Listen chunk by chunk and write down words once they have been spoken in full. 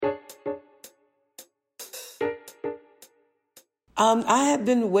I have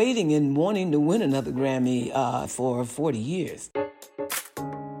been waiting and wanting to win another Grammy for 40 years.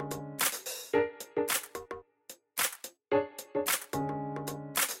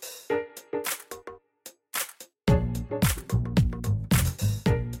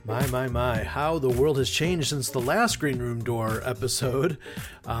 My, how the world has changed since the last Green Room Door episode.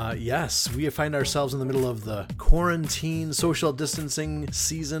 Yes, we find ourselves in the middle of the quarantine social distancing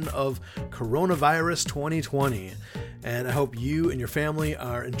season of coronavirus 2020. And I hope you and your family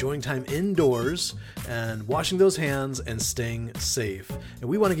are enjoying time indoors and washing those hands and staying safe. And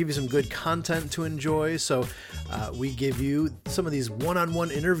we want to give you some good content to enjoy, so we give you some of these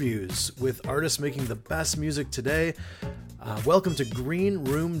one-on-one interviews with artists making the best music today. Welcome to Green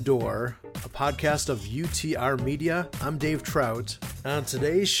Room Door, a podcast of UTR Media. I'm Dave Trout. On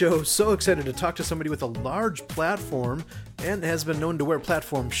today's show, so excited to talk to somebody with a large platform and has been known to wear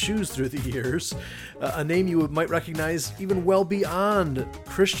platform shoes through the years. A name you might recognize even well beyond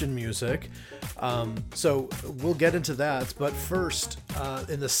Christian music. So we'll get into that. But first,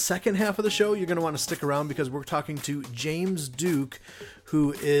 in the second half of the show, you're going to want to stick around because we're talking to James Duke,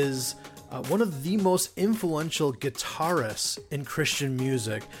 who is one of the most influential guitarists in Christian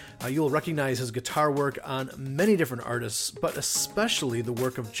music. You'll recognize his guitar work on many different artists, but especially the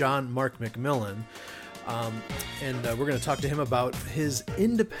work of John Mark McMillan. And we're going to talk to him about his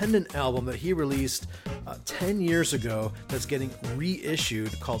independent album that he released 10 years ago that's getting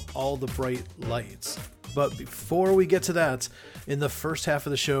reissued called All the Bright Lights. But before we get to that, in the first half of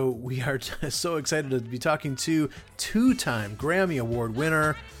the show, we are so excited to be talking to two-time Grammy Award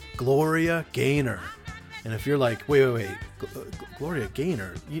winner, Gloria Gaynor. And if you're like, wait, Gloria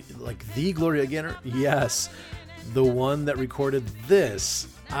Gaynor? Like the Gloria Gaynor? Yes, the one that recorded this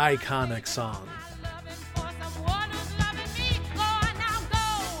iconic song.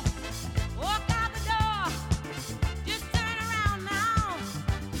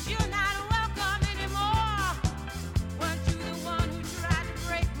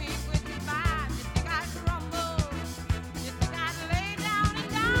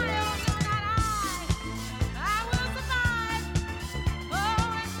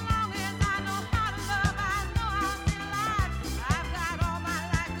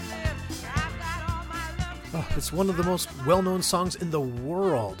 It's one of the most well-known songs in the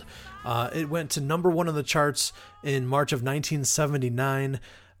world. It went to number one on the charts in March of 1979.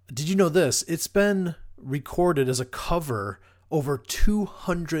 Did you know this? It's been recorded as a cover over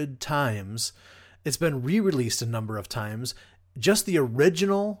 200 times. It's been re-released a number of times. Just the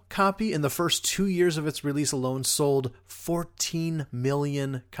original copy in the first 2 years of its release alone sold 14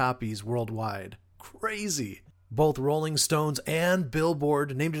 million copies worldwide. Crazy. Both Rolling Stones and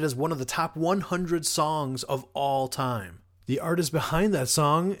Billboard named it as one of the top 100 songs of all time. The artist behind that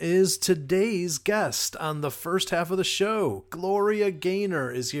song is today's guest on the first half of the show. Gloria Gaynor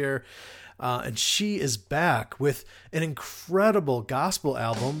is here, and she is back with an incredible gospel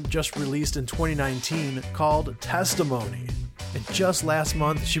album just released in 2019 called Testimony. And just last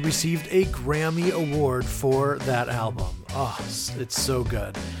month, she received a Grammy Award for that album. Oh, it's so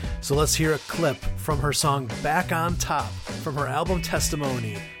good. So let's hear a clip from her song Back on Top from her album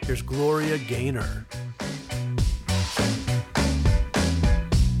Testimony. Here's Gloria Gaynor.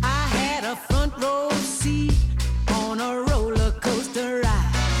 I had a front row seat on a roller coaster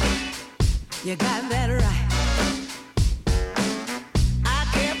ride. You got that right. I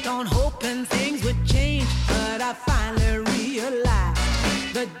kept on hoping things would change, but I finally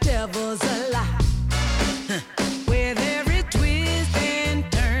realized the devil's a lie. With every twist and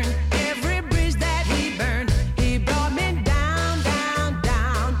turn, every bridge that he burned, he brought me down, down,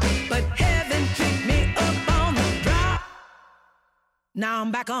 down. But heaven picked me up on the drop. Now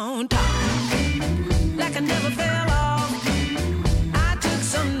I'm back on top, like I never fell off. I took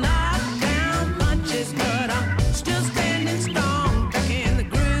some knockdown punches, but I'm still standing strong, back in the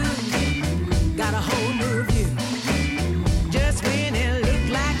groove. Got a whole new view. Just when it looked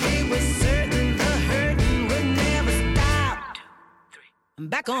like it was certain the hurting would never stop, I'm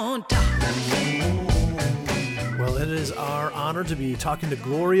back on top. Well, it is our honor to be talking to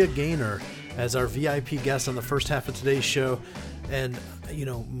Gloria Gaynor as our VIP guest on the first half of today's show. And, you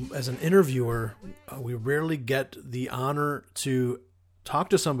know, as an interviewer, we rarely get the honor to talk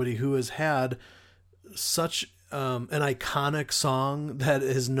to somebody who has had such an iconic song that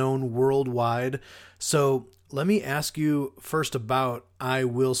is known worldwide. So let me ask you first about I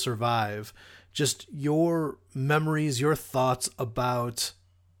Will Survive. Just your memories, your thoughts about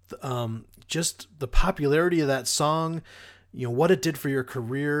just the popularity of that song, you know, what it did for your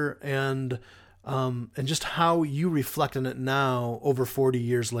career, and just how you reflect on it now over 40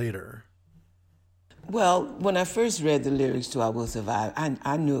 years later. Well, when I first read the lyrics to I Will Survive,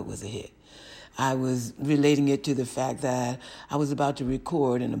 I knew it was a hit. I was relating it to the fact that I was about to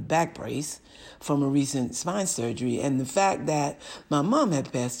record in a back brace from a recent spine surgery, and the fact that my mom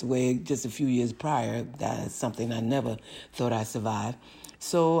had passed away just a few years prior. That's something I never thought I'd survive.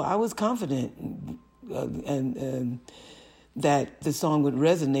 So I was confident that the song would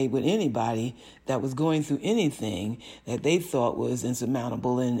resonate with anybody that was going through anything that they thought was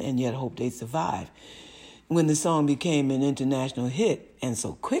insurmountable and yet hoped they'd survive. When the song became an international hit, and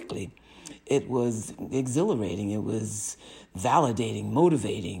so quickly, it was exhilarating, it was validating,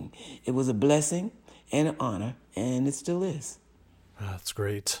 motivating. It was a blessing and an honor, and it still is. That's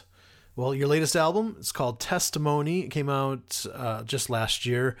great. Well, your latest album, it's called Testimony. It came out just last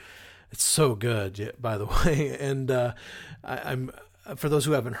year. It's so good, by the way. And I'm for those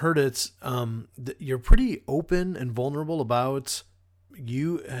who haven't heard it, you're pretty open and vulnerable about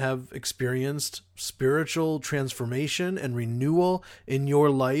you have experienced spiritual transformation and renewal in your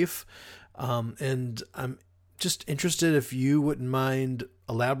life. And I'm just interested if you wouldn't mind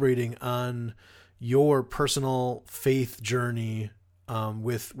elaborating on your personal faith journey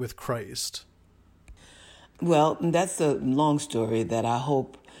with Christ. Well, that's a long story that I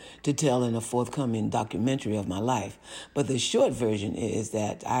hope to tell in a forthcoming documentary of my life. But the short version is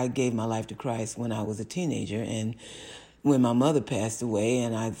that I gave my life to Christ when I was a teenager, and when my mother passed away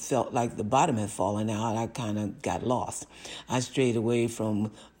and I felt like the bottom had fallen out, I kind of got lost. I strayed away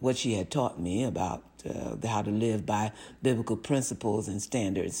from what she had taught me about how to live by biblical principles and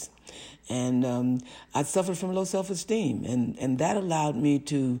standards. And I suffered from low self-esteem, and that allowed me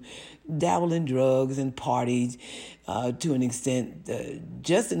to dabble in drugs and parties to an extent,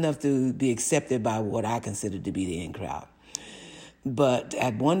 just enough to be accepted by what I considered to be the in crowd. But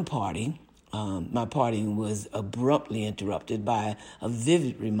at one party, my partying was abruptly interrupted by a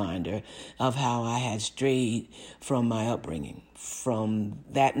vivid reminder of how I had strayed from my upbringing. From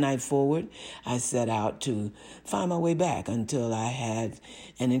that night forward, I set out to find my way back until I had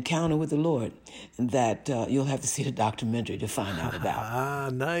an encounter with the Lord that you'll have to see the documentary to find out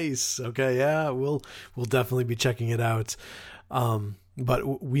about. Nice. Okay, yeah, we'll definitely be checking it out.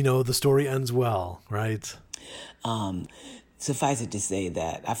 But we know the story ends well, right? Suffice it to say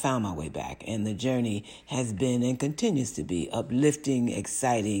that I found my way back, and the journey has been and continues to be uplifting,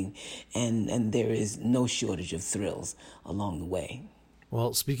 exciting, and there is no shortage of thrills along the way.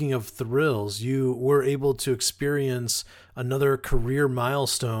 Well, speaking of thrills, you were able to experience another career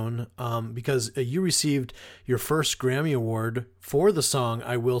milestone because you received your first Grammy Award for the song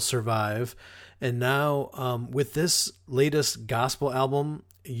I Will Survive. And now with this latest gospel album,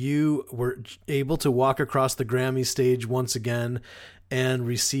 you were able to walk across the Grammy stage once again and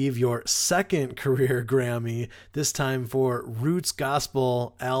receive your second career Grammy, this time for Roots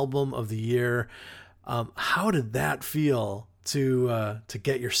Gospel Album of the Year. How did that feel to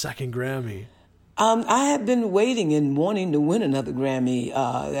get your second Grammy? I had been waiting and wanting to win another Grammy,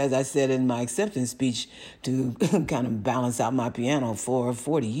 as I said in my acceptance speech, to kind of balance out my piano for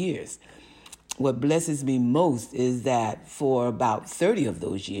 40 years. What blesses me most is that for about 30 of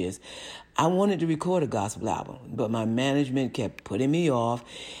those years, I wanted to record a gospel album, but my management kept putting me off,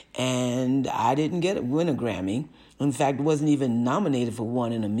 and I didn't win a Grammy. In fact, wasn't even nominated for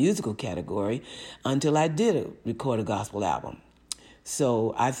one in a musical category until I did record a gospel album.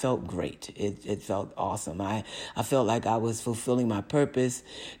 So I felt great. It felt awesome. I felt like I was fulfilling my purpose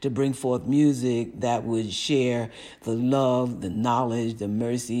to bring forth music that would share the love, the knowledge, the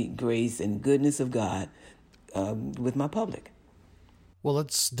mercy, grace, and goodness of God with my public. Well,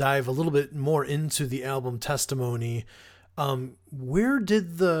 let's dive a little bit more into the album Testimony. Where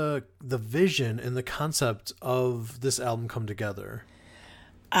did the vision and the concept of this album come together?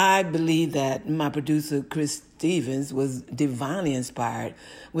 I believe that my producer, Chris Stevens, was divinely inspired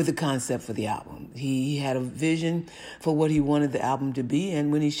with the concept for the album. He had a vision for what he wanted the album to be, and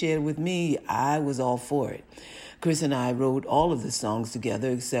when he shared it with me, I was all for it. Chris and I wrote all of the songs together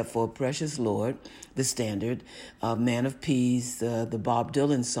except for Precious Lord, the standard, Man of Peace, the Bob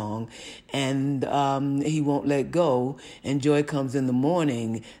Dylan song, and He Won't Let Go, and Joy Comes in the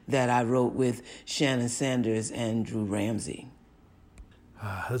Morning that I wrote with Shannon Sanders and Drew Ramsey.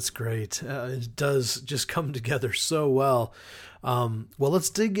 That's great. It does just come together so well. Well,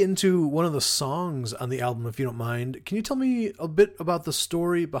 let's dig into one of the songs on the album, if you don't mind. Can you tell me a bit about the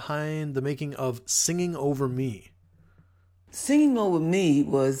story behind the making of Singing Over Me? Singing Over Me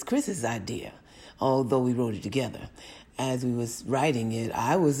was Chris's idea, although we wrote it together. As we was writing it,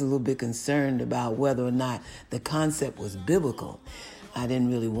 I was a little bit concerned about whether or not the concept was biblical. I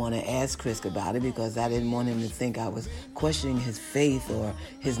didn't really want to ask Chris about it because I didn't want him to think I was questioning his faith or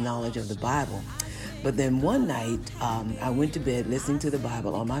his knowledge of the Bible. But then one night, I went to bed listening to the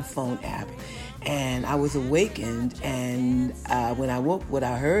Bible on my phone app, and I was awakened, and when I woke, what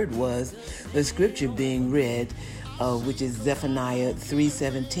I heard was the scripture being read, which is Zephaniah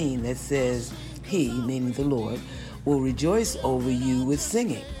 3:17, that says, He, meaning the Lord, will rejoice over you with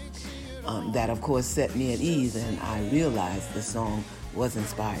singing. That, of course, set me at ease, and I realized the song was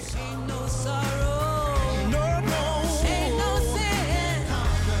inspired. Ain't no sorrow, ain't no sin,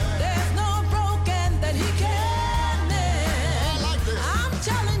 there's no broken that he can't mend. I'm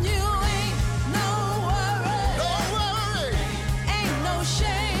telling you, ain't no worry, ain't no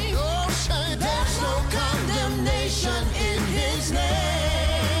shame, there's no condemnation in his name.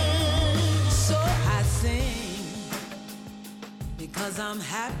 So I sing because I'm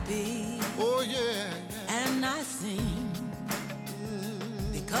happy. Oh yeah. And I sing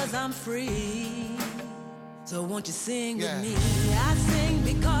because I'm free. So won't you sing with me? I sing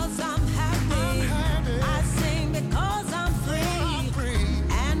because I'm happy. I sing because I'm free.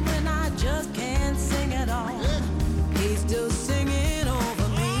 And when I just can't sing at all, he's still singing over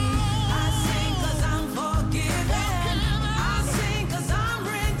me. I sing because I'm forgiven. I sing because I'm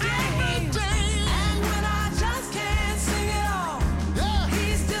redeemed. And when I just can't sing at all,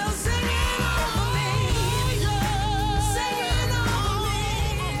 he's still singing over me. Singing over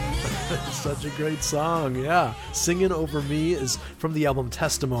me. Such a great song, yeah. Singing Over Me is from the album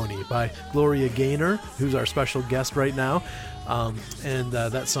Testimony by Gloria Gaynor, who's our special guest right now. And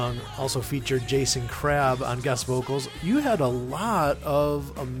that song also featured Jason Crabb on guest vocals. You had a lot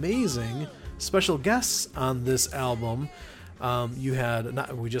of amazing special guests on this album. You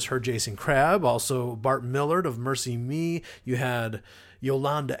had, we just heard Jason Crabb, also Bart Millard of Mercy Me. You had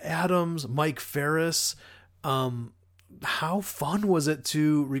Yolanda Adams, Mike Ferris. How fun was it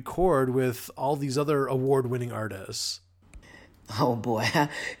to record with all these other award-winning artists? Oh boy,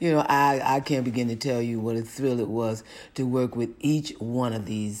 I can't begin to tell you what a thrill it was to work with each one of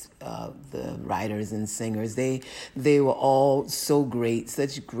these the writers and singers. They were all so great,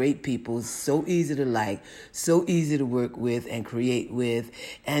 such great people, so easy to like, so easy to work with and create with,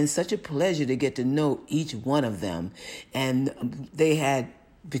 and such a pleasure to get to know each one of them. And they had,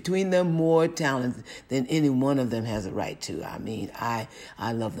 between them, more talent than any one of them has a right to. I mean, I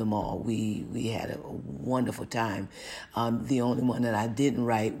love them all. We had a wonderful time. The only one that I didn't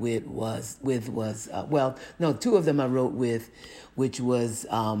write with was two of them I wrote with, which was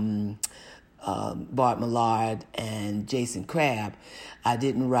Bart Millard and Jason Crabb. I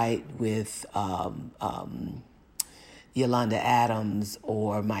didn't write with Yolanda Adams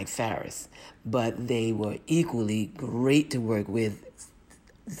or Mike Ferris, but they were equally great to work with.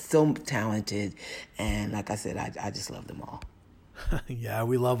 So talented, and like I said, I just love them all. Yeah,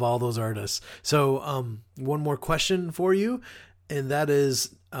 we love all those artists. So one more question for you, and that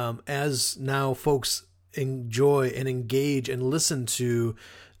is, as now folks enjoy and engage and listen to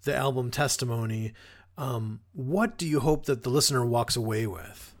the album Testimony, what do you hope that the listener walks away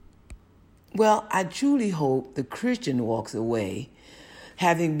with? Well, I truly hope the Christian walks away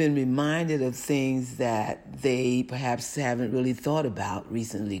having been reminded of things that they perhaps haven't really thought about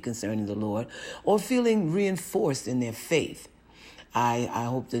recently concerning the Lord, or feeling reinforced in their faith. I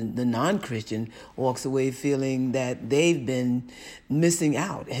hope the non-Christian walks away feeling that they've been missing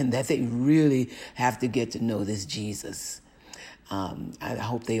out and that they really have to get to know this Jesus. I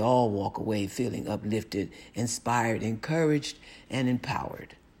hope they all walk away feeling uplifted, inspired, encouraged, and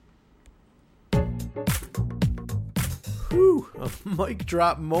empowered. Whew, a mic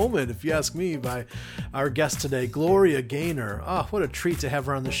drop moment, if you ask me, by our guest today, Gloria Gaynor. Oh, what a treat to have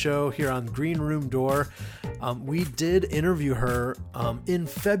her on the show here on Green Room Door. We did interview her in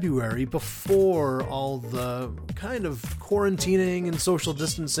February before all the kind of quarantining and social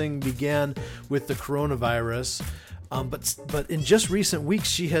distancing began with the coronavirus. But in just recent weeks,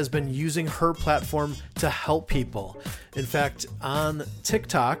 she has been using her platform to help people. In fact, on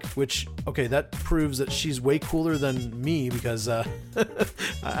TikTok, which, okay, that proves that she's way cooler than me because I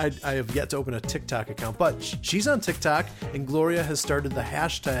have yet to open a TikTok account. But she's on TikTok, and Gloria has started the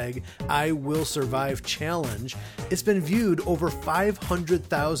hashtag #IWillSurviveChallenge. It's been viewed over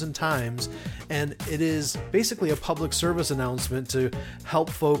 500,000 times, and it is basically a public service announcement to help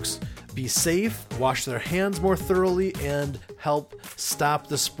folks be safe, wash their hands more thoroughly, and help stop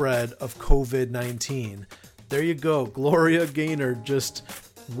the spread of COVID-19. There you go. Gloria Gaynor just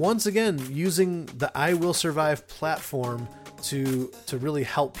once again using the I Will Survive platform to really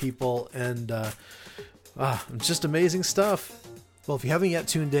help people, and it's just amazing stuff. Well, if you haven't yet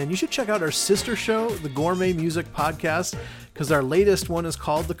tuned in, you should check out our sister show, the Gourmet Music Podcast, because our latest one is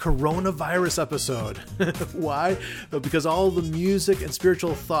called the Coronavirus episode. Why? Because all the music and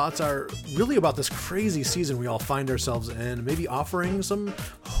spiritual thoughts are really about this crazy season we all find ourselves in, maybe offering some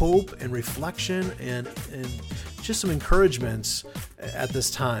hope and reflection and just some encouragements at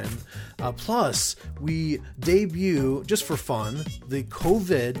this time. Plus, we debut, just for fun, the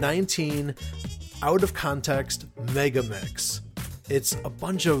COVID-19 Out of Context Mega Mix. It's a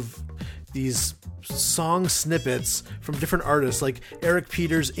bunch of these song snippets from different artists like Eric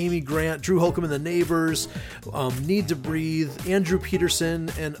Peters, Amy Grant, Drew Holcomb and the Neighbors, Need to Breathe, Andrew Peterson,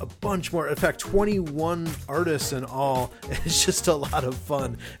 and a bunch more. In fact, 21 artists in all. It's just a lot of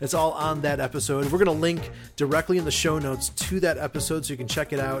fun. It's all on that episode. We're going to link directly in the show notes to that episode so you can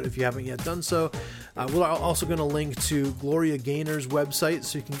check it out if you haven't yet done so. We're also going to link to Gloria Gaynor's website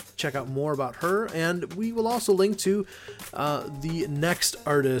so you can check out more about her. And we will also link to the next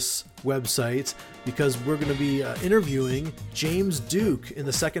artist's website, because we're going to be interviewing James Duke in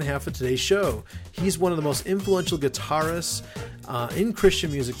the second half of today's show. He's one of the most influential guitarists in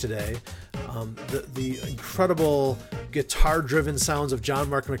Christian music today. The incredible guitar-driven sounds of John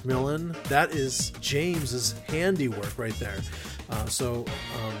Mark McMillan, that is James's handiwork right there. So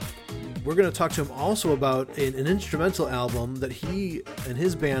we're going to talk to him also about an instrumental album that he and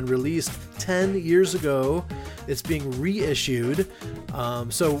his band released 10 years ago. It's being reissued.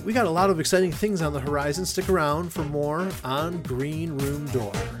 So we got a lot of exciting things on the horizon. Stick around for more on Green Room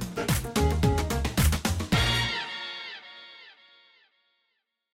Door.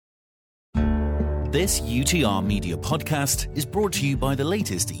 This UTR Media podcast is brought to you by the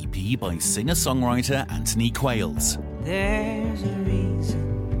latest EP by singer-songwriter Anthony Quails. There's a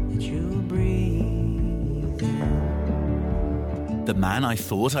reason that you breathe in. The Man I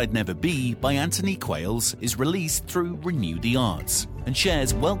Thought I'd Never Be by Anthony Quails is released through Renew the Arts and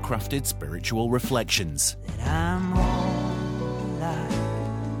shares well-crafted spiritual reflections. That I'm more like,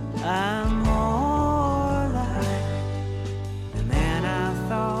 I'm more like the man I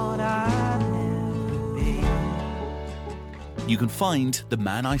thought I'd never be. You can find The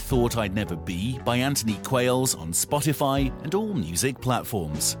Man I Thought I'd Never Be by Anthony Quails on Spotify and all music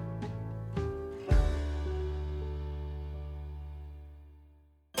platforms.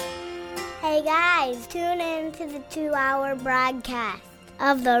 Hey guys, tune in to the 2-hour broadcast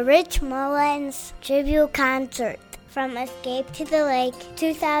of the Rich Mullins Tribute Concert from Escape to the Lake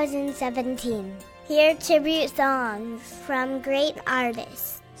 2017. Hear tribute songs from great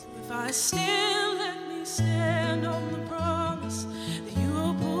artists. So if I stand, let me stand on the promise that you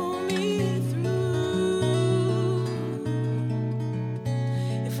will pull me through.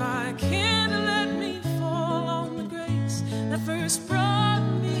 If I can't, let me fall on the grace that first brought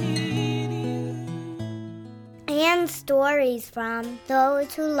me to you. And stories from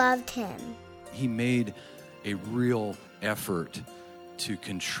those who loved him. He made a real effort to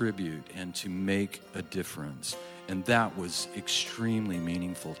contribute and to make a difference. And that was extremely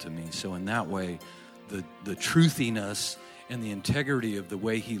meaningful to me. So in that way, the truthiness and the integrity of the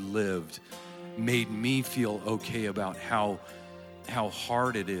way he lived made me feel okay about how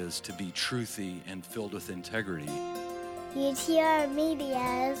hard it is to be truthy and filled with integrity. UTR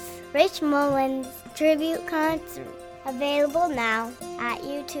Media's Rich Mullins Tribute Concert. Available now at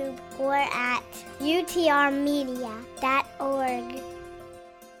YouTube or at utrmedia.org.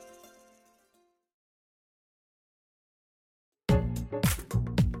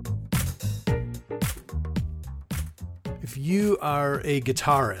 If you are a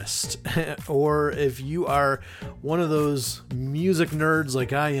guitarist or if you are one of those music nerds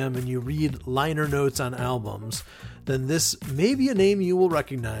like I am and you read liner notes on albums, then this may be a name you will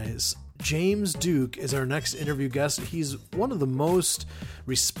recognize. James Duke is our next interview guest. He's one of the most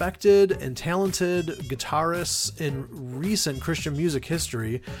respected and talented guitarists in recent Christian music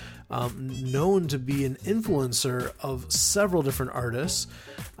history, known to be an influencer of several different artists.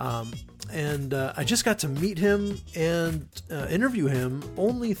 And I just got to meet him and interview him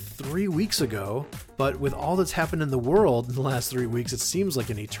only 3 weeks ago. But with all that's happened in the world in the last 3 weeks, it seems like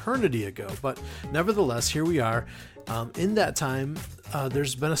an eternity ago. But nevertheless, here we are. In that time,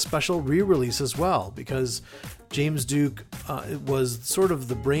 there's been a special re-release as well, because James Duke was sort of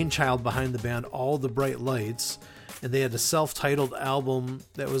the brainchild behind the band All the Bright Lights. And they had a self-titled album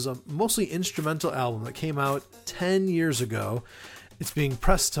that was a mostly instrumental album that came out 10 years ago. It's being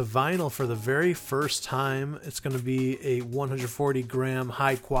pressed to vinyl for the very first time. It's going to be a 140-gram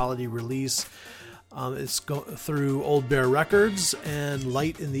high-quality release. It's through Old Bear Records and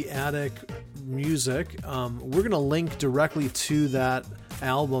Light in the Attic Music. We're going to link directly to that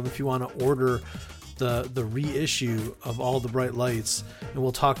album if you want to order the reissue of All the Bright Lights, and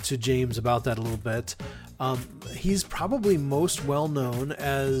we'll talk to James about that a little bit. He's probably most well known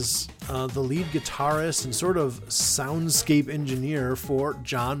as the lead guitarist and sort of soundscape engineer for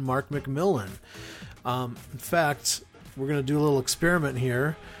John Mark McMillan. In fact, we're going to do a little experiment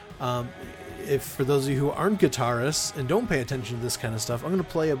here. If for those of you who aren't guitarists and don't pay attention to this kind of stuff, I'm going to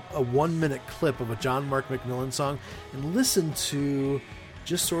play a 1-minute clip of a John Mark McMillan song and listen to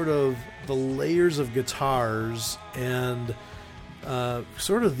just sort of the layers of guitars and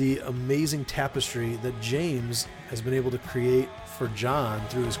sort of the amazing tapestry that James has been able to create for John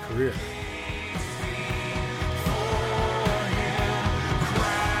through his career.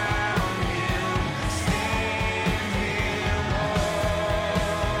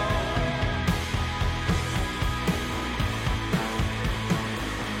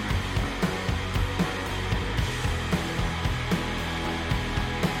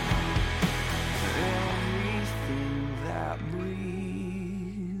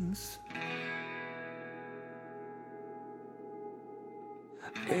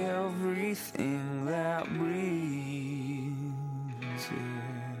 Everything that breathes, yeah.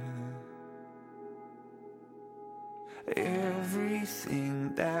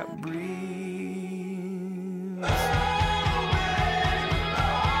 Everything that breathes.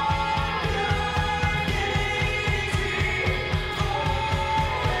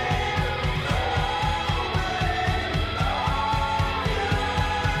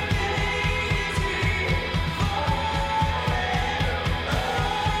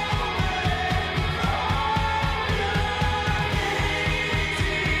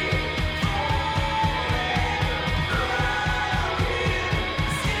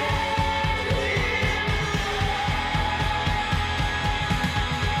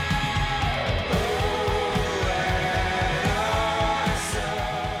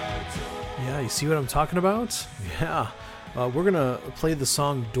 See what I'm talking about? Yeah. We're going to play the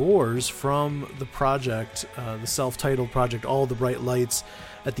song Doors from the project, the self-titled project, All the Bright Lights,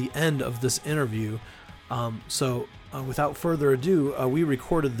 at the end of this interview. So without further ado, we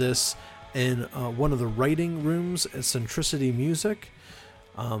recorded this in one of the writing rooms at Centricity Music.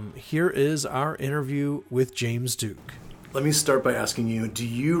 Here is our interview with James Duke. Let me start by asking you, do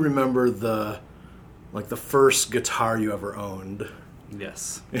you remember the first guitar you ever owned?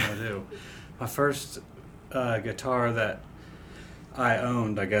 Yes, I do. My first guitar that I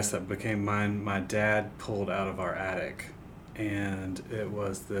owned, I guess that became mine, my dad pulled out of our attic. And it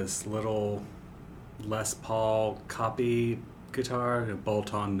was this little Les Paul copy guitar, a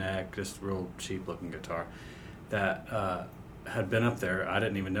bolt-on neck, just real cheap-looking guitar that had been up there. I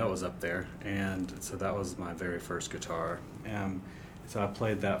didn't even know it was up there. And so that was my very first guitar. So I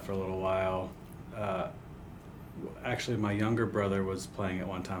played that for a little while. Actually, my younger brother was playing it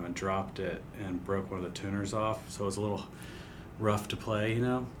one time and dropped it and broke one of the tuners off, so it was a little rough to play, you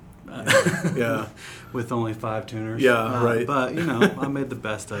know? Yeah. With only 5 tuners. Yeah, right. But, you know, I made the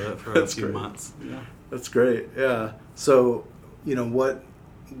best of it for a few months. Yeah. That's great, yeah. So, you know, what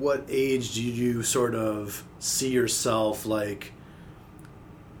age did you sort of see yourself, like,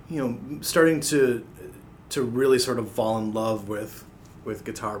 you know, starting to really sort of fall in love with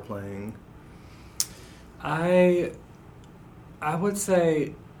guitar playing? I would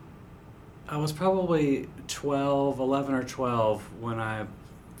say I was probably 11 or 12 when I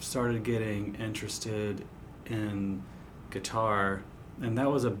started getting interested in guitar, and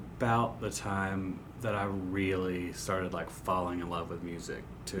that was about the time that I really started like falling in love with music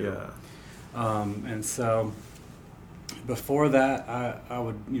too. Yeah. And so before that, I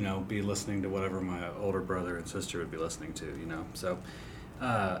would, you know, be listening to whatever my older brother and sister would be listening to, you know. So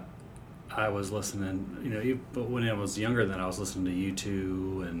I was listening, you know, but when I was younger than I was listening to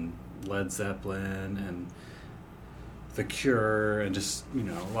U2 and Led Zeppelin and The Cure and just, you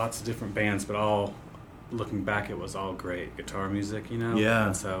know, lots of different bands, but all, looking back, it was all great guitar music, you know? Yeah.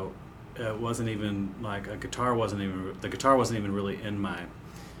 And so it wasn't even like the guitar wasn't even really it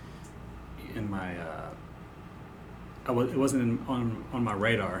wasn't on my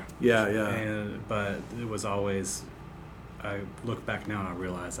radar. Yeah. But it was always, I look back now and I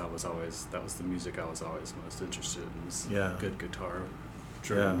realize that was the music I was always most interested in. Was good guitar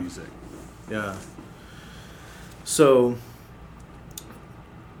driven music. Yeah. So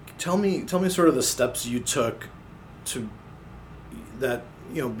tell me sort of the steps you took to that,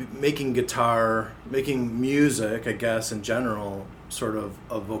 you know, making music, I guess, in general, sort of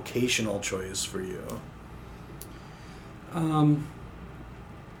a vocational choice for you.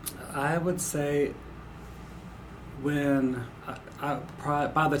 I would say when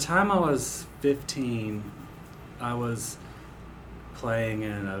by the time I was 15, I was playing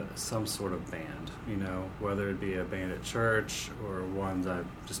in some sort of band, you know, whether it be a band at church or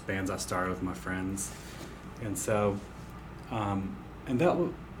bands I started with my friends. And so, and that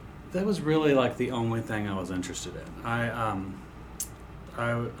was really like the only thing I was interested in.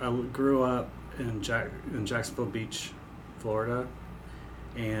 I grew up in Jacksonville Beach, Florida,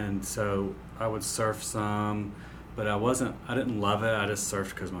 and so I would surf some, but I didn't love it. I just surfed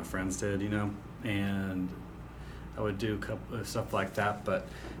because my friends did, you know, and I would do a couple of stuff like that, but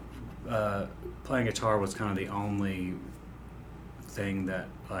playing guitar was kind of the only thing that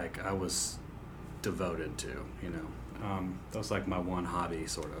like I was devoted to, you know. That was like my one hobby,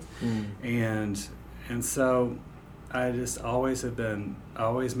 sort of. And so I always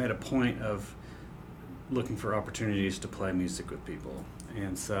made a point of looking for opportunities to play music with people.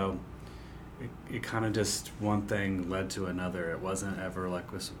 And so it kind of just one thing led to another. It wasn't ever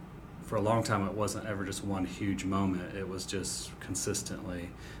for a long time, it wasn't ever just one huge moment. It was just consistently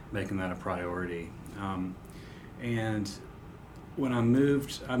making that a priority. And when I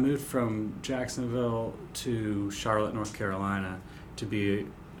moved from Jacksonville to Charlotte, North Carolina, to be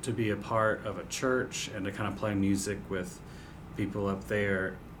a part of a church and to kind of play music with people up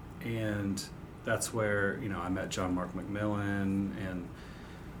there. And that's where, you know, I met John Mark McMillan and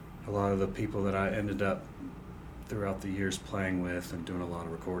a lot of the people that I ended up throughout the years playing with and doing a lot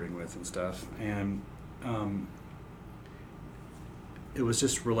of recording with and stuff. And it was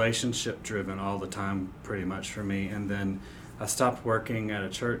just relationship driven all the time pretty much for me. And then I stopped working at a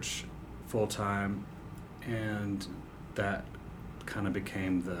church full time, and that kind of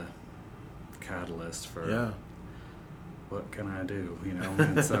became the catalyst for what can I do, you know.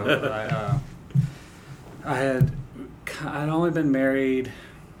 And so I'd only been married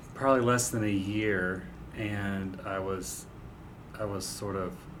probably less than a year, and I was sort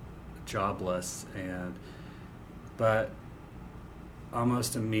of jobless, but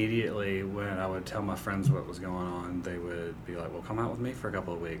almost immediately when I would tell my friends what was going on, they would be like, well, come out with me for a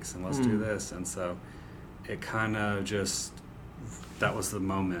couple of weeks and let's do this. And so it kind of just, that was the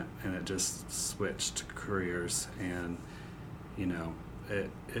moment, and it just switched careers. And, you know, it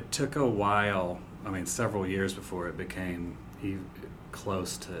took a while, I mean, several years before it became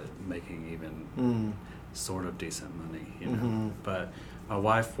close to making even sort of decent money, you know. But my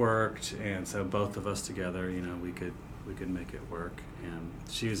wife worked, and so both of us together, you know, we could make it work. And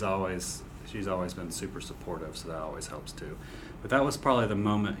she's always been super supportive, so that always helps too. But that was probably the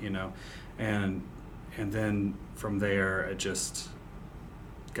moment, you know, and then from there it just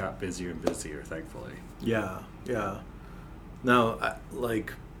got busier and busier, thankfully. Yeah. Now,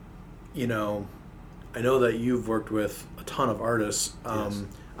 you know, I know that you've worked with a ton of artists. Yes.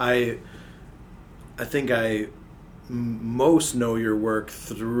 I think I most know your work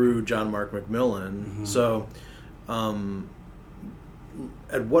through John Mark McMillan. So,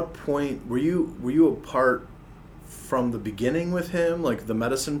 at what point were you a part from the beginning with him, like the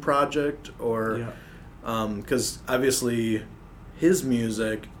Medicine Project, or because obviously his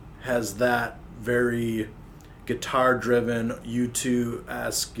music has that very guitar-driven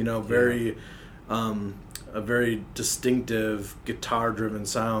U2-esque, you know, very a very distinctive guitar-driven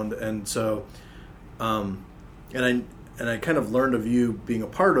sound, and so and I kind of learned of you being a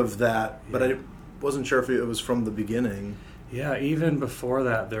part of that, but I wasn't sure if it was from the beginning. Yeah, even before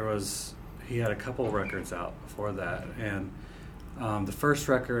that, he had a couple records out before that, and the first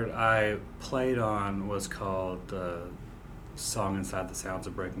record I played on was called "Song Inside the Sounds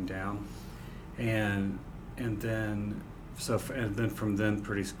of Breaking Down," and then from then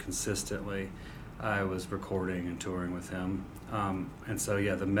pretty consistently, I was recording and touring with him, and so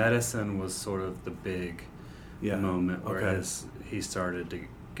the Medicine was sort of the big moment where he started to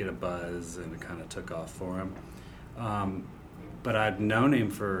get a buzz and it kind of took off for him. But I'd known him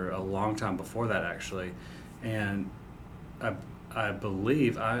for a long time before that, actually, and I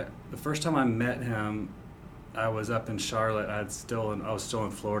believe the first time I met him, I was up in Charlotte. I was still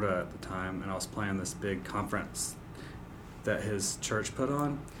in Florida at the time, and I was playing this big conference that his church put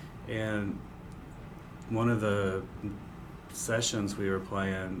on, and one of the sessions we were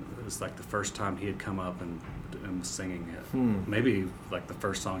playing, it was like the first time he had come up and was singing it. Maybe like the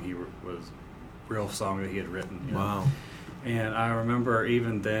first song real song that he had written. You know? And I remember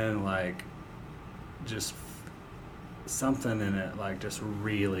even then, like, just something in it, like, just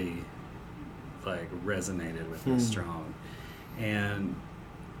really, like, resonated with me strong. And,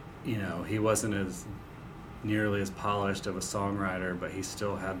 you know, he wasn't nearly as polished of a songwriter, but he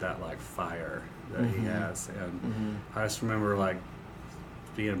still had that, like, fire that he has. And I just remember, like,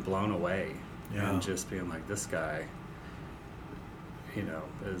 being blown away and just being like, this guy, you know,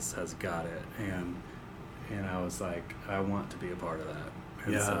 has got it. And and I was like, I want to be a part of that.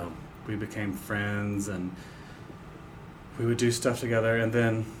 And Yeah. so we became friends, and we would do stuff together. And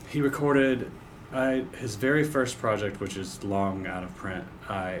then he recorded his very first project, which is long out of print.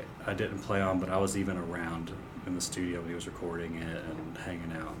 I didn't play on, but I was even around in the studio when he was recording it and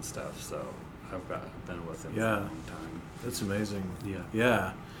hanging out and stuff. So I've been with him for a long time. That's amazing.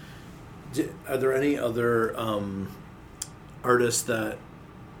 Yeah. Are there any other artists that,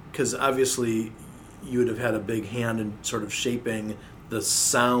 because obviously you would have had a big hand in sort of shaping the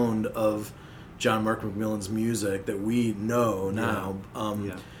sound of John Mark McMillan's music that we know now.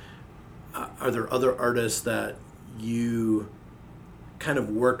 Are there other artists that you kind of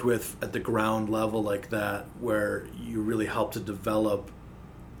worked with at the ground level like that, where you really helped to develop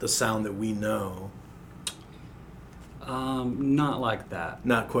the sound that we know? Not like that.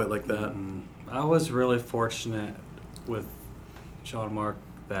 Not quite like that. I was really fortunate with John Mark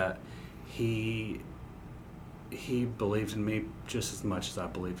that he believed in me just as much as I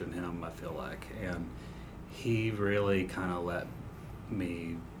believed in him, I feel like. And he really kind of let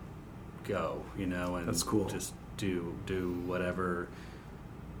me go, and that's cool. Just do whatever.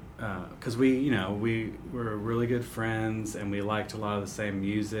 Because we were really good friends, and we liked a lot of the same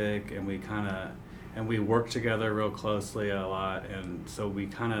music, and we worked together real closely a lot, and so we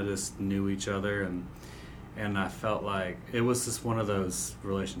kind of just knew each other, and I felt like it was just one of those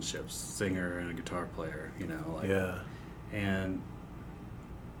relationships, singer and a guitar player, and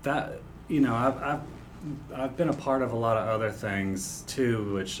that, I've been a part of a lot of other things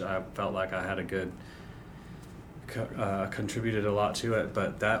too, which I felt like I had a good contributed a lot to it,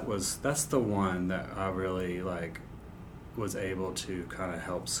 but that's the one that I really was able to kind of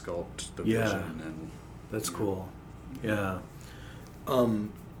help sculpt the vision. And that's cool. Yeah.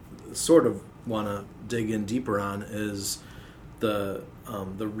 Sort of want to dig in deeper on is the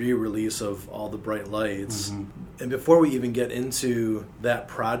re-release of All the Bright Lights. Mm-hmm. And before we even get into that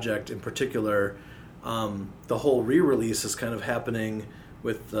project in particular, the whole re-release is kind of happening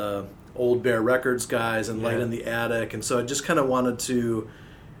with the Old Bear Records guys and Light in the Attic, and so I just kind of wanted to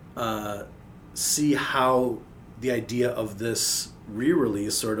see how the idea of this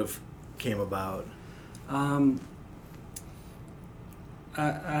re-release sort of came about. I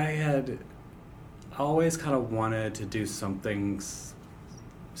had always kind of wanted to do something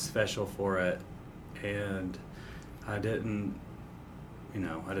special for it, and I didn't,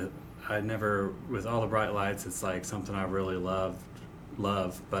 I never, with All the Bright Lights, it's like something I really love,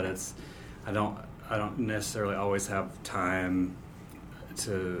 but I don't necessarily always have time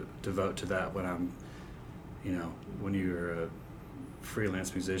to devote to that when I'm, when you're a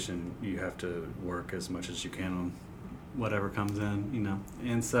freelance musician, you have to work as much as you can on whatever comes in,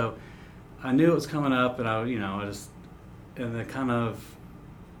 and so I knew it was coming up, and and then kind of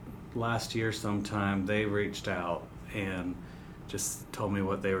last year sometime they reached out and just told me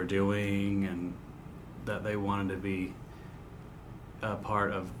what they were doing and that they wanted to be a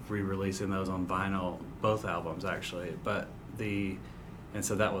part of re-releasing those on vinyl, both albums actually, and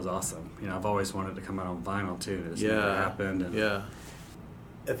so that was awesome. I've always wanted to come out on vinyl too. It's never happened. And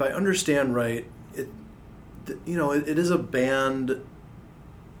if I understand right, it is a band,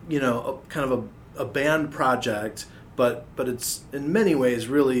 kind of a band project, but it's in many ways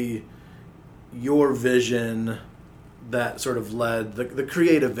really your vision that sort of led the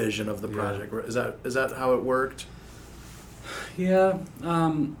creative vision of the project. Is that how it worked? Yeah,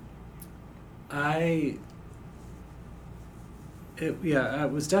 it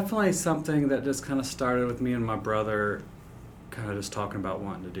was definitely something that just kind of started with me and my brother kind of just talking about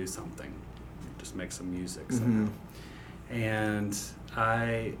wanting to do something, just make some music somehow. And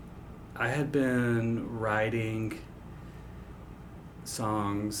I had been writing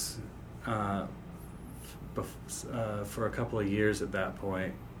songs for a couple of years at that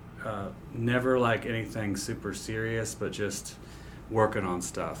point. Never like anything super serious, but just working on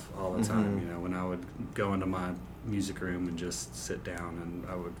stuff all the time. When I would go into my music room and just sit down, and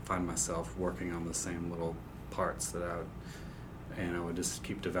I would find myself working on the same little parts that I would just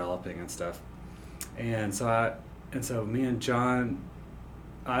keep developing and stuff. And so me and John,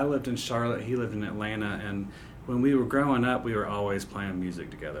 I lived in Charlotte, he lived in Atlanta, and when we were growing up, we were always playing music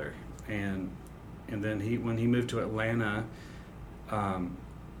together. And then when he moved to Atlanta,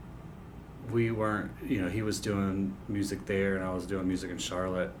 we weren't, he was doing music there and I was doing music in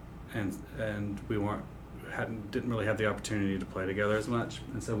Charlotte, and we didn't really have the opportunity to play together as much.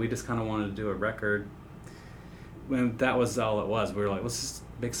 And so we just kind of wanted to do a record when that was all it was, we were like, let's just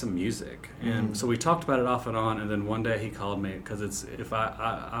make some music. And so we talked about it off and on, and then one day he called me, because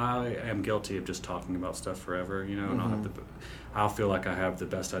I am guilty of just talking about stuff forever, you know, and I'll feel like I have the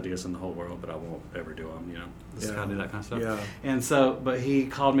best ideas in the whole world, but I won't ever do them, you know, just kind of do that kind of stuff. Yeah. And so, but he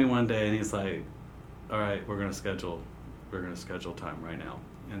called me one day and he's like, all right, we're going to schedule time right now.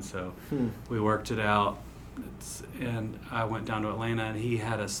 And so we worked it out. And I went down to Atlanta, and he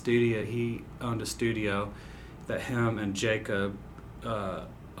had a studio. He owned a studio that him and Jacob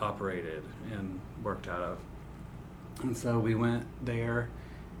operated and worked out of. And so we went there.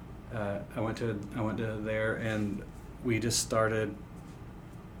 I went to there, and we just started,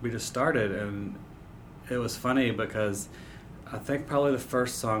 and it was funny because I think probably the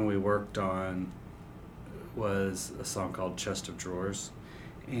first song we worked on was a song called Chest of Drawers,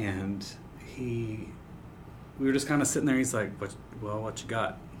 and we were just kind of sitting there. He's like, what you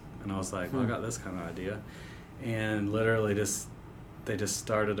got? And I was like, well, I got this kind of idea. And literally they just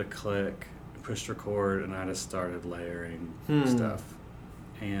started a click, pushed record, and I just started layering stuff.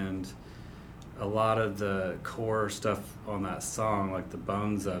 And a lot of the core stuff on that song, like the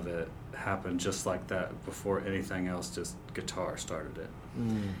bones of it, happened just like that before anything else, just guitar started it.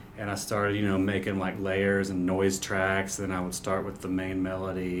 And I started, you know, making like layers and noise tracks, and I would start with the main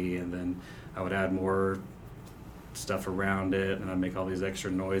melody, and then I would add more stuff around it, and I'd make all these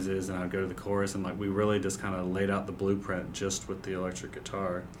extra noises, and I'd go to the chorus, and like we really just kind of laid out the blueprint just with the electric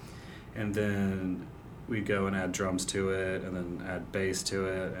guitar. And then we'd go and add drums to it, and then add bass to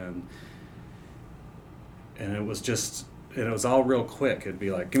it, and it was all real quick. It'd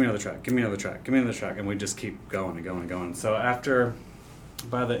be like, give me another track, give me another track, give me another track, and we'd just keep going and going and going. So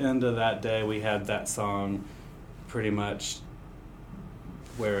by the end of that day, we had that song pretty much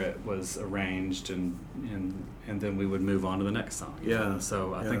where it was arranged, and then we would move on to the next song. Yeah.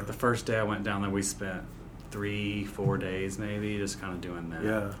 So I think the first day I went down there, we spent 3-4 days maybe just kind of doing that.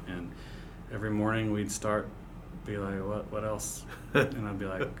 Yeah. And every morning we'd be like, what else? And I'd be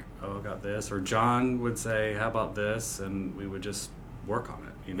like, oh, I got this. Or John would say, how about this? And we would just work on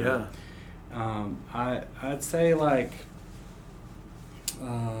it, you know? Yeah. I'd say like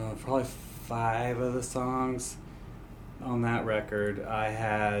probably 5 of the songs on that record I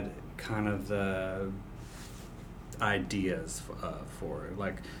had kind of the ideas for it.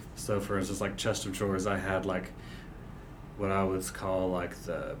 Like, so for instance, like Chest of Drawers, I had like what I would call like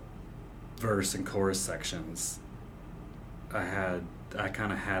the verse and chorus sections. I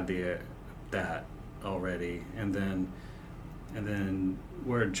kind of had that already, and then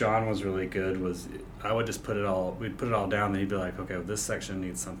where John was really good was I would just we'd put it all down, and he'd be like, okay, well, this section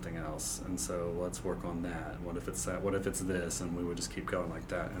needs something else, and so let's work on that. What if it's that? What if it's this? And we would just keep going like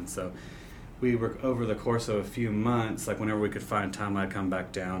that. And so we were, over the course of a few months, like whenever we could find time, I'd come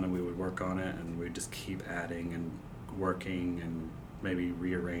back down and we would work on it, and we'd just keep adding and working and maybe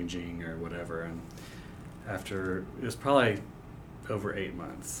rearranging or whatever. And after, it was probably over 8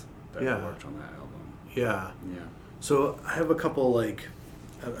 months that we worked on that album. Yeah. Yeah. So I have a couple, like,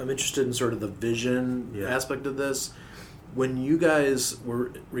 I'm interested in sort of the vision aspect of this. When you guys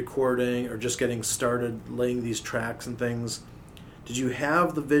were recording or just getting started laying these tracks and things, did you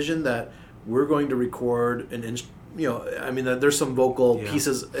have the vision that we're going to record there's some vocal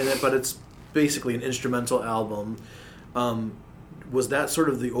pieces in it, but it's basically an instrumental album. Was that sort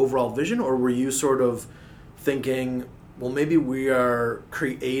of the overall vision, or were you sort of thinking, well, maybe we are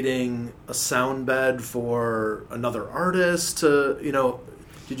creating a sound bed for another artist to,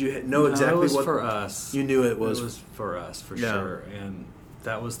 did you know exactly what? It was what for us. You knew it was. It was for us, for sure. And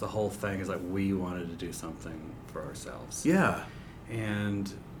that was the whole thing, is like we wanted to do something for ourselves. Yeah.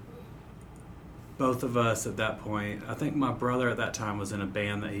 And both of us at that point, I think my brother at that time was in a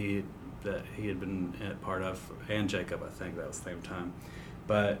band that he had been a part of, and Jacob, I think that was the same time.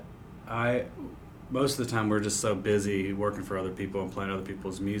 But most of the time we're just so busy working for other people and playing other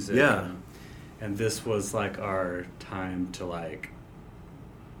people's music. Yeah. And this was like our time to like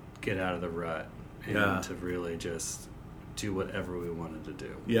get out of the rut and to really just do whatever we wanted to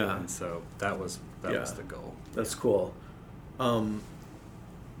do. Yeah. And so that was the goal. That's cool.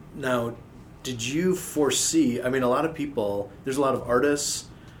 Now, did you foresee, a lot of people, there's a lot of artists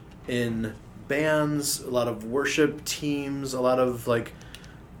in bands, a lot of worship teams, a lot of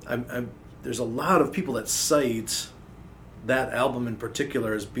there's a lot of people that cite that album in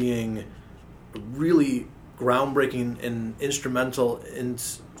particular as being really groundbreaking and instrumental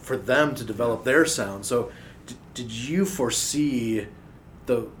for them to develop their sound. So did you foresee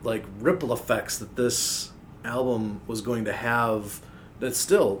the ripple effects that this album was going to have, that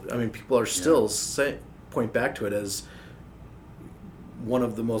still, people are still point back to it as one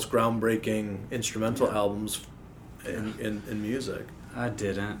of the most groundbreaking instrumental albums in music. I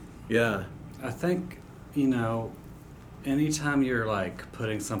didn't. Yeah. I think, anytime you're like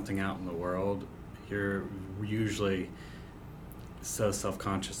putting something out in the world, you're usually so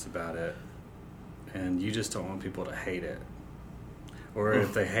self-conscious about it, and you just don't want people to hate it. Or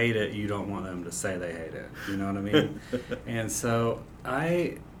if they hate it, you don't want them to say they hate it. You know what I mean? And so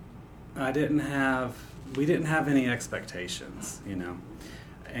we didn't have any expectations,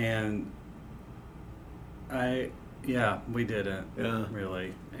 and we didn't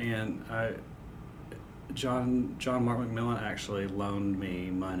really. And John Mark McMillan actually loaned me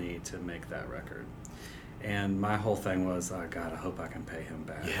money to make that record. And my whole thing was, oh God, I hope I can pay him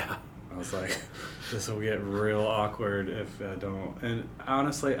back. Yeah. I was like, this will get real awkward if I don't. And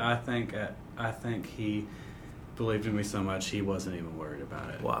honestly, I think he believed in me so much he wasn't even worried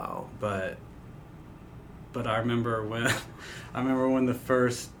about it. Wow. But I remember when the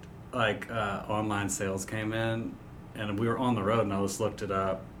first online sales came in, and we were on the road, and I just looked it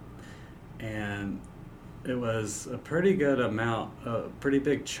up, and it was a pretty good amount, a pretty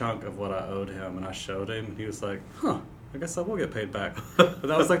big chunk of what I owed him, and I showed him, and he was like, huh, I guess I will get paid back. But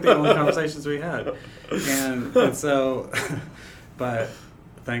that was like the only conversations we had. And so, but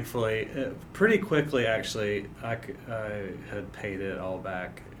thankfully, pretty quickly actually, I had paid it all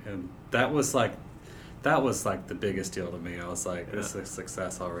back. And that was like the biggest deal to me. I was like, this is a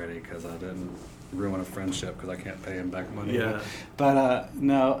success already because I didn't ruin a friendship because I can't pay him back money. Yeah. But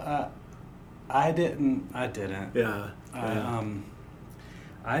no, I didn't. Yeah.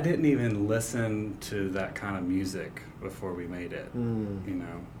 I didn't even listen to that kind of music before we made it,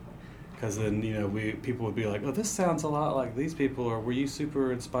 because then people would be like, "Oh, this sounds a lot like these people," or "Were you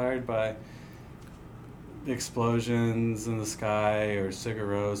super inspired by Explosions in the Sky or Sigur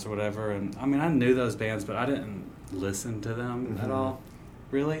Rós or whatever?" And I mean, I knew those bands, but I didn't listen to them at all,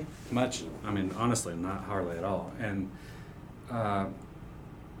 really much. I mean, honestly, not hardly at all. And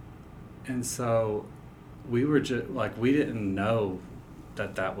so we were just like, we didn't know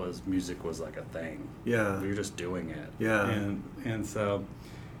that was music was like a thing. Yeah. We were just doing it. Yeah. And so,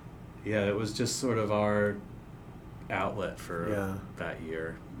 yeah, it was just sort of our outlet for that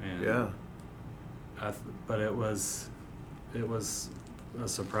year. And but it was a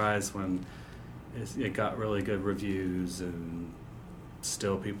surprise when it got really good reviews, and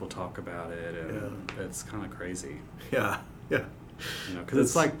still people talk about it, and it's kind of crazy. Yeah. Yeah. Because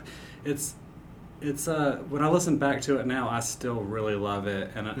it's like, it's when I listen back to it now, I still really love it,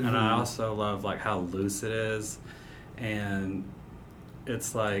 and I also love like how loose it is, and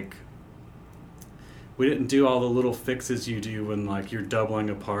it's like we didn't do all the little fixes you do when like you're doubling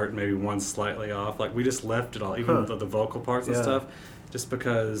apart, maybe one's slightly off. Like we just left it all, even the vocal parts and stuff, just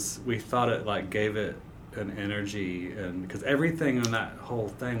because we thought it like gave it an energy, and because everything in that whole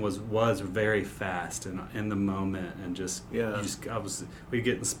thing was very fast and in the moment, and just we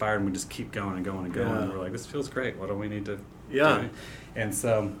get inspired and we just keep going and going and going, and we're like, this feels great, what do we need to do? And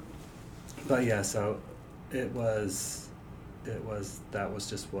so, but so it was that was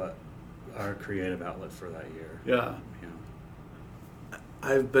just what our creative outlet for that year.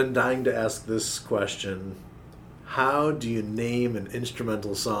 I've been dying to ask this question: how do you name an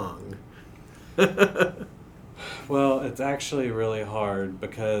instrumental song? Well, it's actually really hard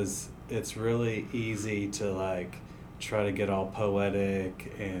because it's really easy to like try to get all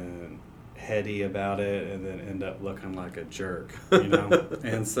poetic and heady about it and then end up looking like a jerk,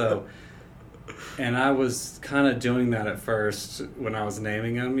 and so, and I was kind of doing that at first when I was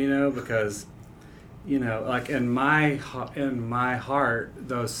naming them, because like in my heart,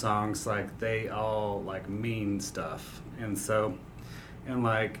 those songs, like they all like mean stuff, and so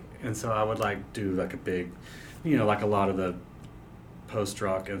I would like do like a big, like a lot of the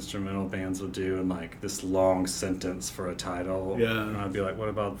post-rock instrumental bands would do, and like this long sentence for a title. And I'd be like, what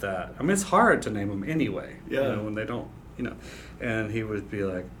about that? I mean, it's hard to name them anyway, when they don't, and he would be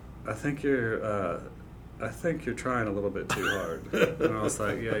like, I think you're trying a little bit too hard. And I was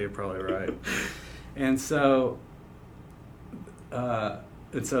like, yeah, you're probably right. And so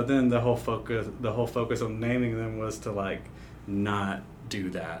then the whole focus on naming them was to like not do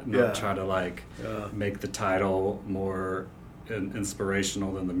that, not try to like make the title more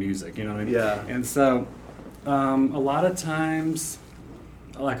inspirational than the music, you know what I mean? And so a lot of times,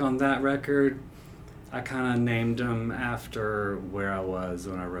 like on that record, I kind of named them after where I was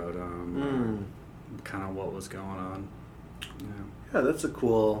when I wrote them, kind of what was going on. That's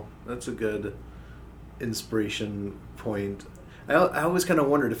a good inspiration point. I always kind of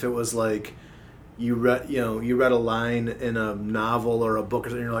wondered if it was like you read a line in a novel or a book,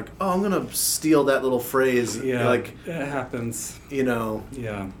 and you're like, oh, I'm gonna steal that little phrase. Like it happens.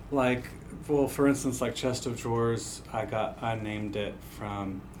 Yeah. Like Well, for instance, like Chest of Drawers, I named it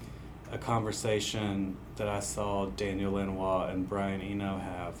from a conversation that I saw Daniel Lanois and Brian Eno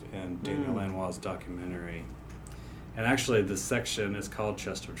have in Daniel Lanois' documentary. And actually, the section is called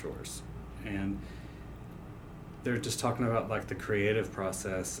Chest of Drawers. And they're just talking about like the creative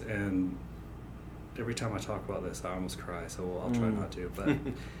process. And every time I talk about this, I almost cry, so I'll try not to. But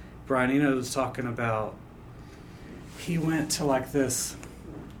Brian Eno was talking about, he went to like this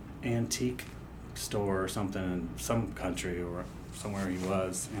antique store or something in some country or somewhere he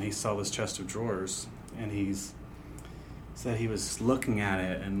was, and he saw this chest of drawers, and he's said he was looking at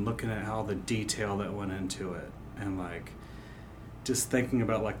it and looking at all the detail that went into it, and like just thinking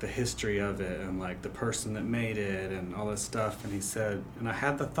about like the history of it and like the person that made it and all this stuff. And he said, and I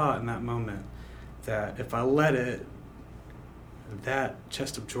had the thought in that moment that if I let it, that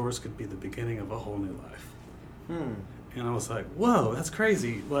chest of drawers could be the beginning of a whole new life. And I was like, whoa, that's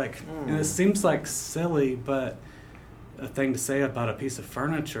crazy. Like, and it seems like silly, but a thing to say about a piece of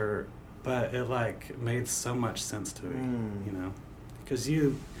furniture, but it like made so much sense to me, you know, because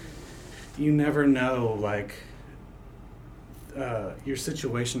you never know, like, your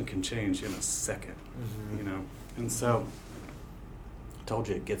situation can change in a second, you know, and so I told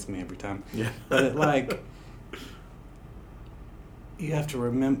you it gets me every time. Yeah, but it, like, you have to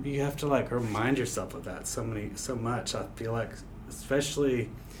remember, you have to like remind yourself of that so much. I feel like, especially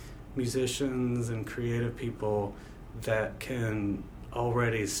musicians and creative people that can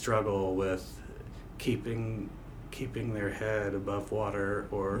already struggle with keeping their head above water,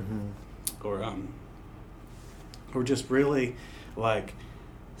 or just really like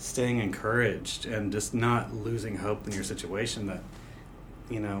staying encouraged and just not losing hope in your situation, that,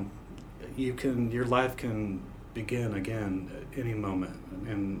 you know, your life can begin again at any moment,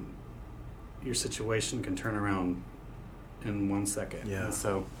 and your situation can turn around in 1 second. Yeah. And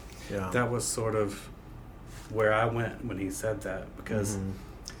so that was sort of where I went when he said that, because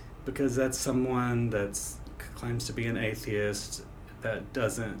that's someone that claims to be an atheist, that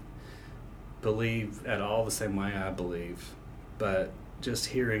doesn't believe at all the same way I believe. But just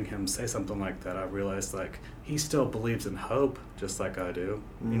hearing him say something like that, I realized like he still believes in hope just like I do,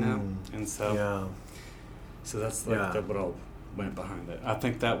 you know? And so so that's like what all went behind it. I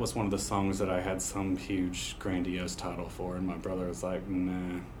think that was one of the songs that I had some huge grandiose title for, and my brother was like,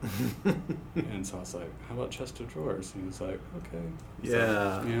 nah. And so I was like, how about Chest of Drawers? And he was like, okay.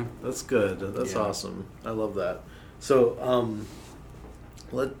 So, that's good. That's awesome. I love that. So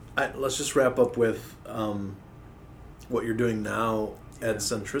let's just wrap up with what you're doing now at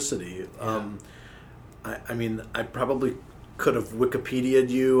Centricity. I mean, I probably could have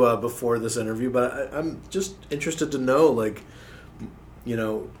Wikipedia'd you before this interview, but I'm just interested to know, like, you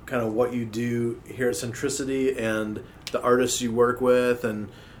know, kind of what you do here at Centricity and the artists you work with, and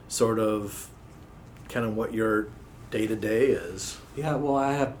sort of kind of what your day-to-day is. Yeah, well,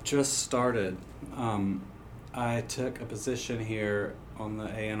 I have just started. I took a position here on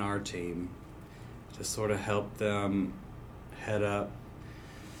the A&R team to sort of help them head up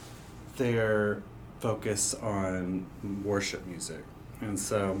their focus on worship music. And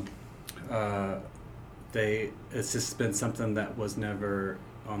so it's just been something that was never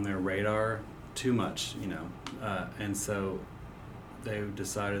on their radar too much, you know, and so they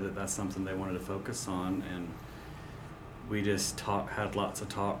decided that that's something they wanted to focus on, and we just had lots of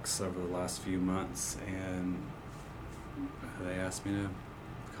talks over the last few months, and they asked me to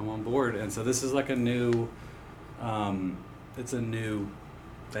come on board. And so this is like a new it's a new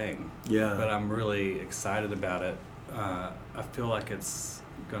thing, but I'm really excited about it. I feel like it's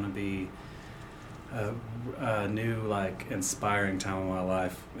going to be a new, like, inspiring time in my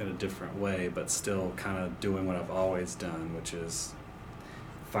life in a different way, but still kind of doing what I've always done, which is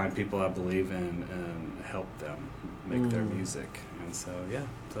find people I believe in and help them make their music. And so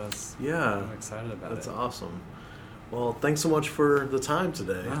I'm excited about it. That's awesome. Well, thanks so much for the time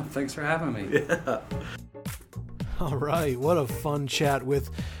today. Thanks for having me. All right, what a fun chat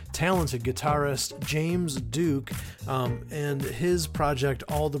with talented guitarist James Duke and his project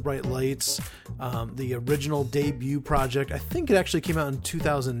All the Bright Lights, the original debut project. I think it actually came out in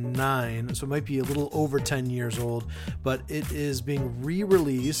 2009, so it might be a little over 10 years old, but it is being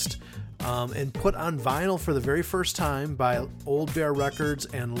re-released and put on vinyl for the very first time by Old Bear Records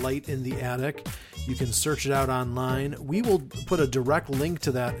and Light in the Attic. You can search it out online. We will put a direct link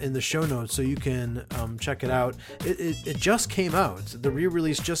to that in the show notes so you can check it out. It just came out. The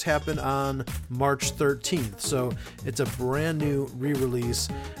re-release just happened on March 13th, so it's a brand new re-release,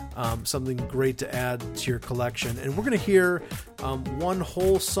 something great to add to your collection. And we're going to hear one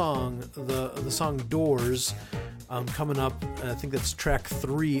whole song, the song Doors, coming up. I think that's track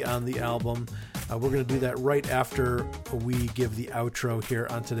 3 on the album. We're going to do that right after we give the outro here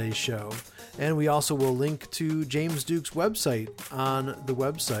on today's show. And we also will link to James Duke's website on the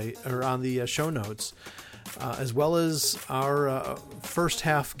website, or on the show notes, as well as our first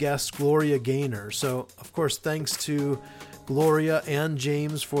half guest, Gloria Gaynor. So, of course, thanks to Gloria and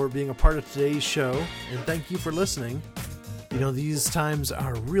James for being a part of today's show, and thank you for listening. You know, these times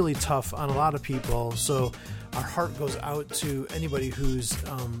are really tough on a lot of people, so our heart goes out to anybody who's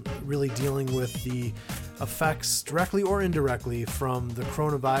really dealing with the effects, directly or indirectly, from the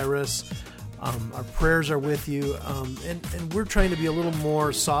coronavirus. Our prayers are with you, and we're trying to be a little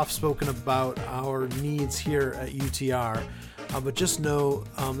more soft-spoken about our needs here at UTR. But just know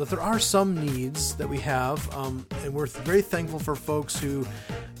that there are some needs that we have, and we're very thankful for folks who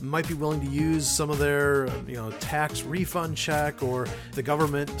might be willing to use some of their tax refund check or the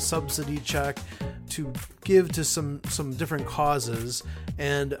government subsidy check to give to some different causes.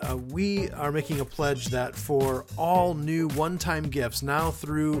 And we are making a pledge that for all new one-time gifts now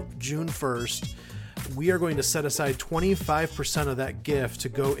through June 1st, we are going to set aside 25% of that gift to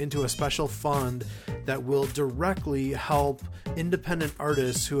go into a special fund that will directly help independent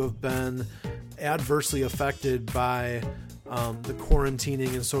artists who have been adversely affected by the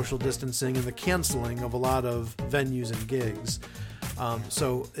quarantining and social distancing and the canceling of a lot of venues and gigs.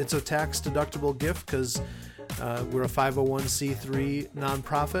 So it's a tax-deductible gift because we're a 501c3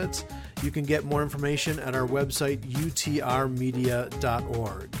 nonprofit. You can get more information at our website,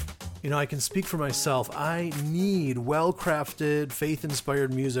 utrmedia.org. You know, I can speak for myself. I need well-crafted,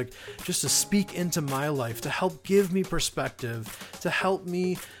 faith-inspired music just to speak into my life, to help give me perspective, to help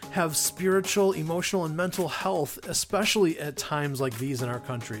me have spiritual, emotional, and mental health, especially at times like these in our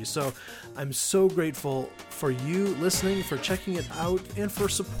country. So I'm so grateful for you listening, for checking it out, and for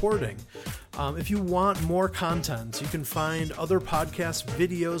supporting. If you want more content, you can find other podcasts,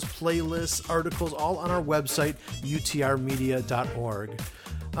 videos, playlists, articles, all on our website, utrmedia.org.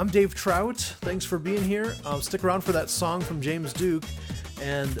 I'm Dave Trout. Thanks for being here. Stick around for that song from James Duke.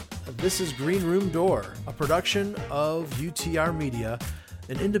 And this is Green Room Door, a production of UTR Media,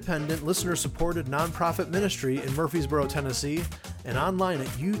 an independent, listener-supported nonprofit ministry in Murfreesboro, Tennessee, and online at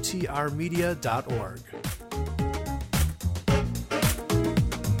utrmedia.org.